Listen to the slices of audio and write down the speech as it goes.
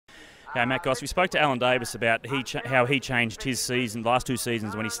Okay, Matt Goss, we spoke to Alan Davis about how he changed his season, last two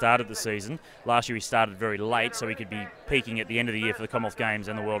seasons when he started the season. Last year he started very late so he could be peaking at the end of the year for the Commonwealth Games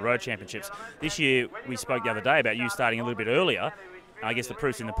and the World Road Championships. This year we spoke the other day about you starting a little bit earlier. I guess the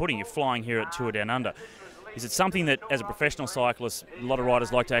proof's in the pudding. You're flying here at Tour Down Under. Is it something that, as a professional cyclist, a lot of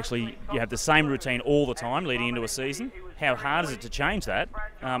riders like to actually have the same routine all the time leading into a season? How hard is it to change that?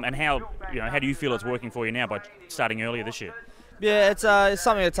 And how do you feel it's working for you now by starting earlier this year? Yeah, it's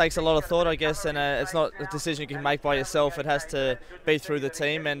something that takes a lot of thought, I guess, and it's not a decision you can make by yourself. It has to be through the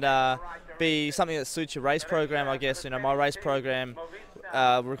team and be something that suits your race program, I guess. My race program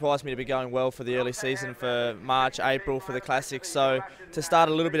requires me to be going well for the early season, for March, April, for the Classics. So to start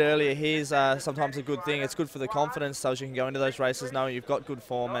a little bit earlier here is sometimes a good thing. It's good for the confidence, so as you can go into those races knowing you've got good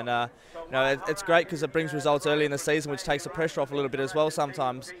form. And it's great because it brings results early in the season, which takes the pressure off a little bit as well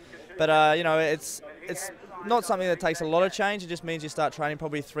sometimes. But it's not something that takes a lot of change. It just means you start training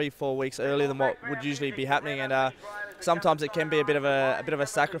probably 3-4 weeks earlier than what would usually be happening, and sometimes it can be a bit of a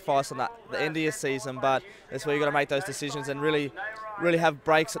sacrifice on the end of your season. But that's where you've got to make those decisions and really have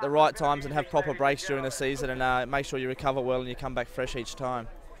breaks at the right times and have proper breaks during the season, and make sure you recover well and you come back fresh each time.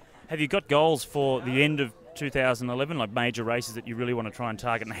 Have you got goals for the end of 2011, like major races that you really want to try and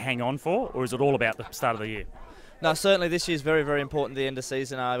target and hang on for, or is it all about the start of the year? No, certainly this year is very, very important at the end of the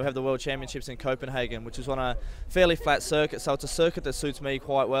season. We have the World Championships in Copenhagen, which is on a fairly flat circuit, so it's a circuit that suits me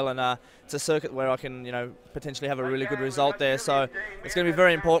quite well, and it's a circuit where I can, potentially have a really good result there. So it's going to be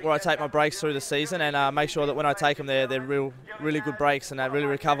very important where I take my breaks through the season and make sure that when I take them, they're really good breaks and really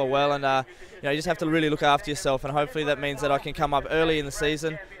recover well. And you just have to really look after yourself, and hopefully that means that I can come up early in the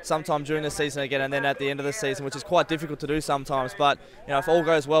season, sometime during the season again, and then at the end of the season, which is quite difficult to do sometimes. But if all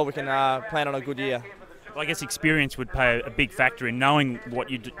goes well, we can plan on a good year. Well, I guess experience would play a big factor in knowing what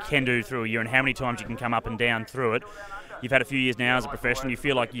you can do through a year and how many times you can come up and down through it. You've had a few years now as a professional. You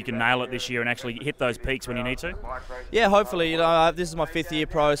feel like you can nail it this year and actually hit those peaks when you need to? Yeah, hopefully. This is my 5th year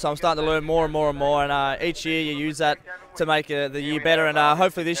pro, so I'm starting to learn more and more and more. And each year you use that to make the year better. And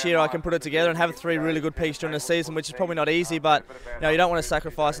hopefully this year I can put it together and have 3 really good peaks during the season, which is probably not easy. But you don't want to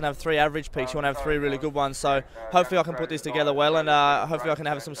sacrifice and have 3 average peaks. You want to have 3 really good ones. So hopefully I can put this together well, and hopefully I can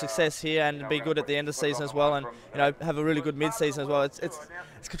have some success here and be good at the end of the season as well, and have a really good mid-season as well. It's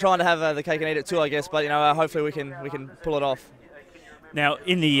trying to have the cake and eat it too, I guess. But hopefully we can pull it off. Now,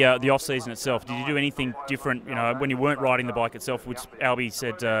 in the off-season itself, did you do anything different, when you weren't riding the bike itself, which Albie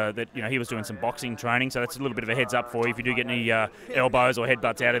said that, he was doing some boxing training, so that's a little bit of a heads up for you if you do get any elbows or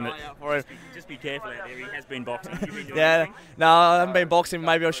headbutts out in it. Just be careful out there, he has been boxing. No, I haven't been boxing,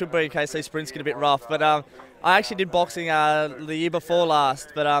 maybe I should be in case these sprints get a bit rough, but I actually did boxing the year before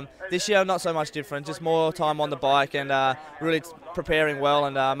last, but this year not so much different, just more time on the bike and really preparing well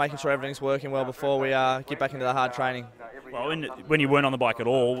and making sure everything's working well before we get back into the hard training. Well, when you weren't on the bike at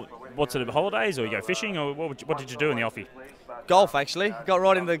all, what sort of holidays, or you go fishing, or what did you do in the offie? Golf, actually. Got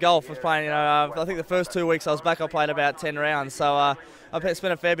right into the golf. I was playing, I think the first 2 weeks I was back, I played about 10 rounds. So I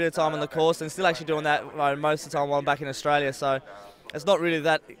spent a fair bit of time on the course and still actually doing that most of the time while I'm back in Australia. So it's not really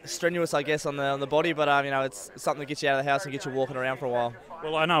that strenuous, I guess, on the body, but it's something that gets you out of the house and gets you walking around for a while.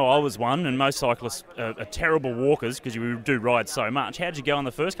 Well, I know I was one, and most cyclists are terrible walkers because you do ride so much. How did you go on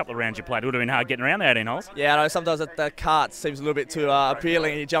the first couple of rounds you played? It would have been hard getting around the 18 holes. Yeah, I know sometimes the cart seems a little bit too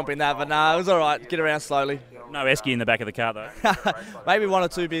appealing and you jump in that, but no, it was all right. Get around slowly. No esky in the back of the cart, though. Maybe 1 or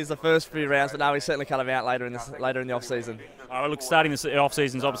 2 beers the first few rounds, but no, we certainly cut them out later in the off-season. Look, starting the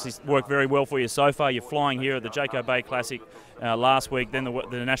off-season's obviously worked very well for you so far. You're flying here at the Jaco Bay Classic last week, then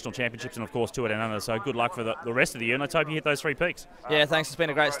the National Championships, and of course Tour Down Under. So good luck for the rest of the year, and let's hope you hit those 3 peaks. Yeah, thanks. It's been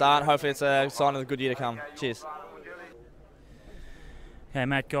a great start. Hopefully it's a sign of the good year to come. Cheers. Okay,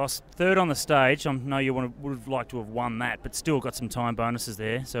 Matt Goss, 3rd on the stage. I know you would have liked to have won that, but still got some time bonuses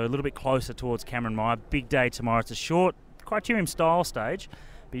there. So a little bit closer towards Cameron Meyer. Big day tomorrow. It's a short criterium-style stage,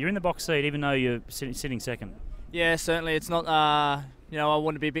 but you're in the box seat even though you're sitting 2nd. Yeah, certainly. It's not, I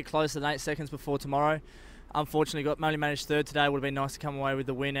want to be a bit closer than 8 seconds before tomorrow. Unfortunately, only managed 3rd today. Would have been nice to come away with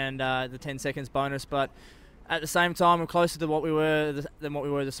the win and the 10 seconds bonus, but at the same time, we're closer to what we were than what we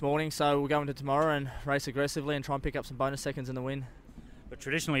were this morning, so we'll go into tomorrow and race aggressively and try and pick up some bonus seconds in the win. But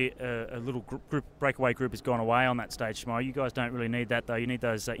traditionally, a little breakaway group has gone away on that stage tomorrow. You guys don't really need that, though. You need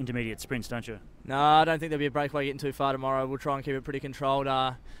those intermediate sprints, don't you? No, I don't think there'll be a breakaway getting too far tomorrow. We'll try and keep it pretty controlled.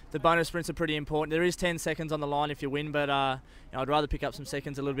 The bonus sprints are pretty important. There is 10 seconds on the line if you win, but I'd rather pick up some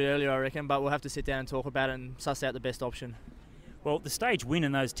seconds a little bit earlier, I reckon. But we'll have to sit down and talk about it and suss out the best option. Well, the stage win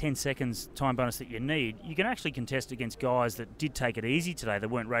and those 10 seconds time bonus that you need, you can actually contest against guys that did take it easy today,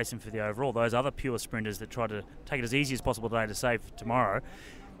 that weren't racing for the overall. Those other pure sprinters that tried to take it as easy as possible today to save tomorrow.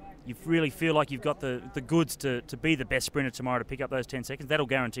 you really feel like you've got the goods to be the best sprinter tomorrow to pick up those 10 seconds? That'll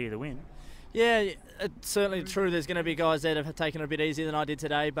guarantee you the win. Yeah, it's certainly true. There's going to be guys that have taken it a bit easier than I did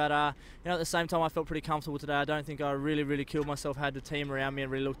today, but at the same time, I felt pretty comfortable today. I don't think I really killed myself. Had the team around me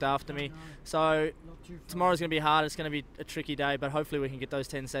and really looked after me. So tomorrow's going to be hard. It's going to be a tricky day, but hopefully we can get those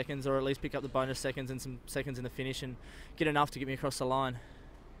 10 seconds, or at least pick up the bonus seconds and some seconds in the finish, and get enough to get me across the line.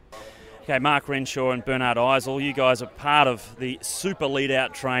 Okay, Mark Renshaw and Bernard Eisel, you guys are part of the super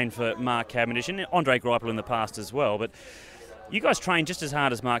lead-out train for Mark Cavendish, and Andre Greipel in the past as well. But you guys train just as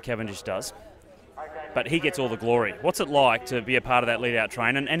hard as Mark Cavendish does, but he gets all the glory. What's it like to be a part of that lead-out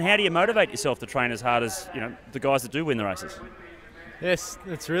train, and how do you motivate yourself to train as hard as the guys that do win the races? Yes,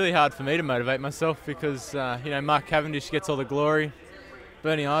 it's really hard for me to motivate myself because Mark Cavendish gets all the glory,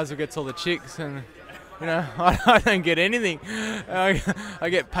 Bernie Eisel gets all the chicks, and I don't get anything. I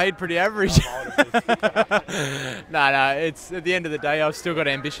get paid pretty average. No, it's at the end of the day, I've still got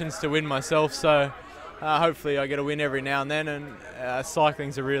ambitions to win myself, so hopefully I get a win every now and then, and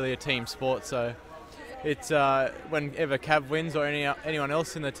cycling's really a team sport, so it's whenever Cav wins or anyone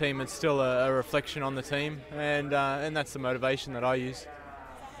else in the team, it's still a reflection on the team, and that's the motivation that I use.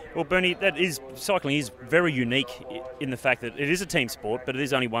 Well, Bernie, cycling is very unique in the fact that it is a team sport, but it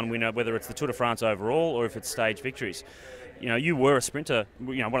is only one winner, whether it's the Tour de France overall or if it's stage victories. You were a sprinter,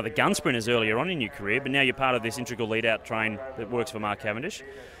 one of the gun sprinters earlier on in your career, but now you're part of this integral lead-out train that works for Mark Cavendish.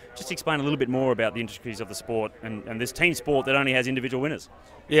 Just explain a little bit more about the intricacies of the sport and this team sport that only has individual winners.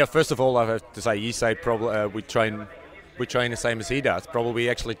 Yeah, first of all, I have to say, you say probably we train the same as he does. Probably we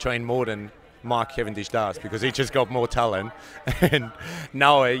actually train more than Mark Cavendish does, because he just got more talent. And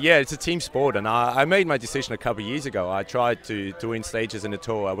now, it's a team sport, and I made my decision a couple of years ago. I tried to win stages in the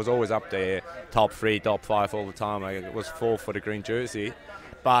Tour. I was always up there, top 3, top 5 all the time. I was 4th for the green jersey,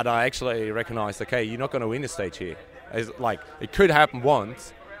 but I actually recognised, okay, you're not going to win a stage here. It could happen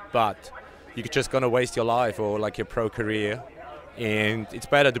once, but you're just going to waste your life or your pro career. And it's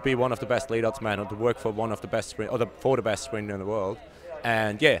better to be one of the best lead-outs men, or to work for one of the best for the best sprinter in the world.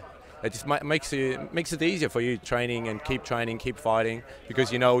 And it just makes it easier for you training, keep fighting,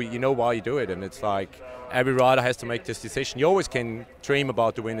 because you know why you do it. And it's like every rider has to make this decision. You always can dream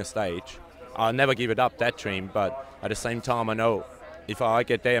about to win a stage. I'll never give it up, that dream, but at the same time I know if I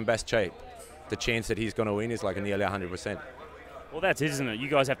get there in best shape, the chance that he's going to win is nearly 100%. Well, that's it, isn't it? You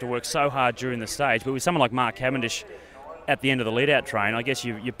guys have to work so hard during the stage, but with someone like Mark Cavendish at the end of the lead-out train, I guess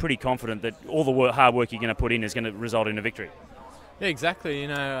you're pretty confident that all the hard work you're going to put in is going to result in a victory. Yeah, exactly.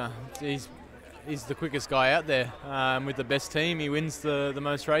 He's the quickest guy out there. With the best team, he wins the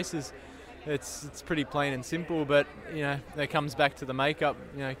most races. It's pretty plain and simple, but that comes back to the makeup.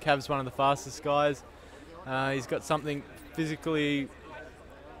 Cav's one of the fastest guys. He's got something physically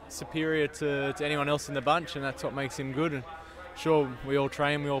superior to anyone else in the bunch, and that's what makes him good. And sure, we all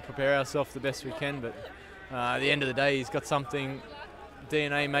train, we all prepare ourselves the best we can, but at the end of the day, he's got something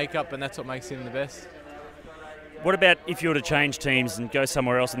DNA makeup, and that's what makes him the best. What about if you were to change teams and go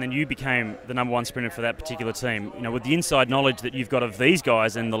somewhere else, and then you became the #1 sprinter for that particular team? Would the inside knowledge that you've got of these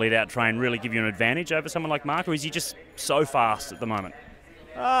guys in the lead-out train really give you an advantage over someone like Mark, or is he just so fast at the moment?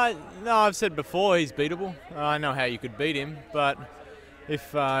 No, I've said before he's beatable. I know how you could beat him, but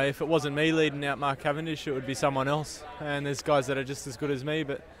if it wasn't me leading out Mark Cavendish, it would be someone else. And there's guys that are just as good as me,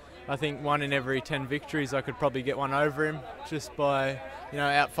 but I think 1 in every 10 victories I could probably get one over him just by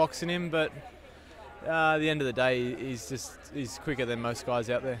outfoxing him. But at the end of the day, he's quicker than most guys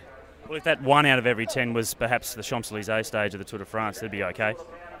out there. Well, if that 1 out of every 10 was perhaps the Champs-Élysées stage of the Tour de France, that'd be okay.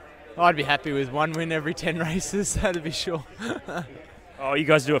 I'd be happy with 1 win every 10 races, that'd be sure. Oh, you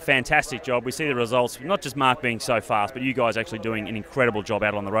guys do a fantastic job. We see the results, not just Mark being so fast, but you guys actually doing an incredible job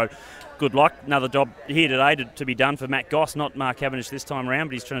out on the road. Good luck. Another job here today to be done for Matt Goss, not Mark Cavendish this time around,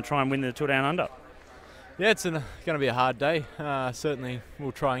 but he's trying to win the Tour Down Under. Yeah, it's going to be a hard day. Certainly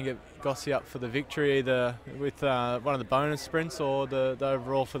we'll try and get Gossy up for the victory, either with one of the bonus sprints or the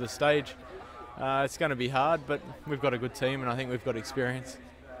overall for the stage. It's going to be hard, but we've got a good team and I think we've got experience.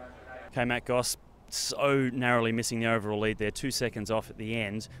 Okay, Matt Goss, so narrowly missing the overall lead there, 2 seconds off at the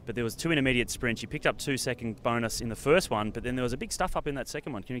end, but there was 2 intermediate sprints. You picked up 2-second bonus in the first one, but then there was a big stuff up in that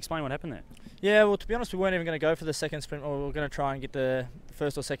second one. Can you explain what happened there? Yeah, well, to be honest, we weren't even going to go for the second sprint, or we were going to try and get the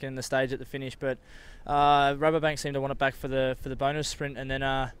first or second in the stage at the finish, but Rabobank seemed to want it back for the bonus sprint, and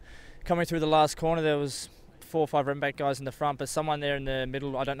then coming through the last corner, there was 4 or 5 Rabobank guys in the front, but someone there in the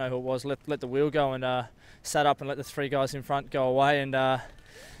middle, I don't know who it was, let the wheel go and sat up and let the 3 guys in front go away, and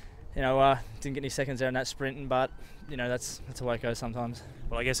didn't get any seconds there in that sprint, but that's the way it goes sometimes.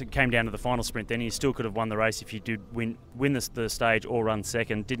 Well, I guess it came down to the final sprint then. You still could have won the race if you did win the stage or run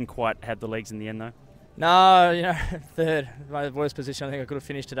second. Didn't quite have the legs in the end though. No, you know, third, my worst position. I think I could have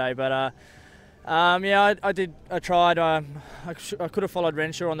finished today, but yeah, I did. I tried. I could have followed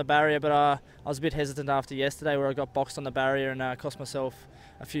Renshaw on the barrier, but I was a bit hesitant after yesterday, where I got boxed on the barrier and cost myself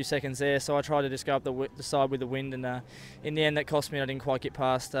a few seconds there. So I tried to just go up the side with the wind, and in the end, that cost me. I didn't quite get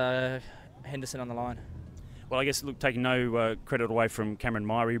past Henderson on the line. Well, I guess, look, taking no credit away from Cameron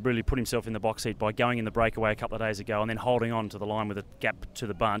Meyer, he really put himself in the box seat by going in the breakaway a couple of days ago and then holding on to the line with a gap to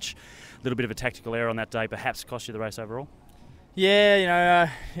the bunch. A little bit of a tactical error on that day, perhaps cost you the race overall? Yeah, you know,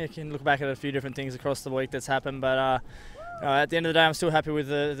 you can look back at a few different things across the week that's happened, but at the end of the day, I'm still happy with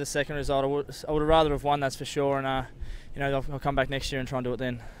the second result. I would have rather have won, that's for sure, and you know, I'll come back next year and try and do it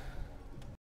then.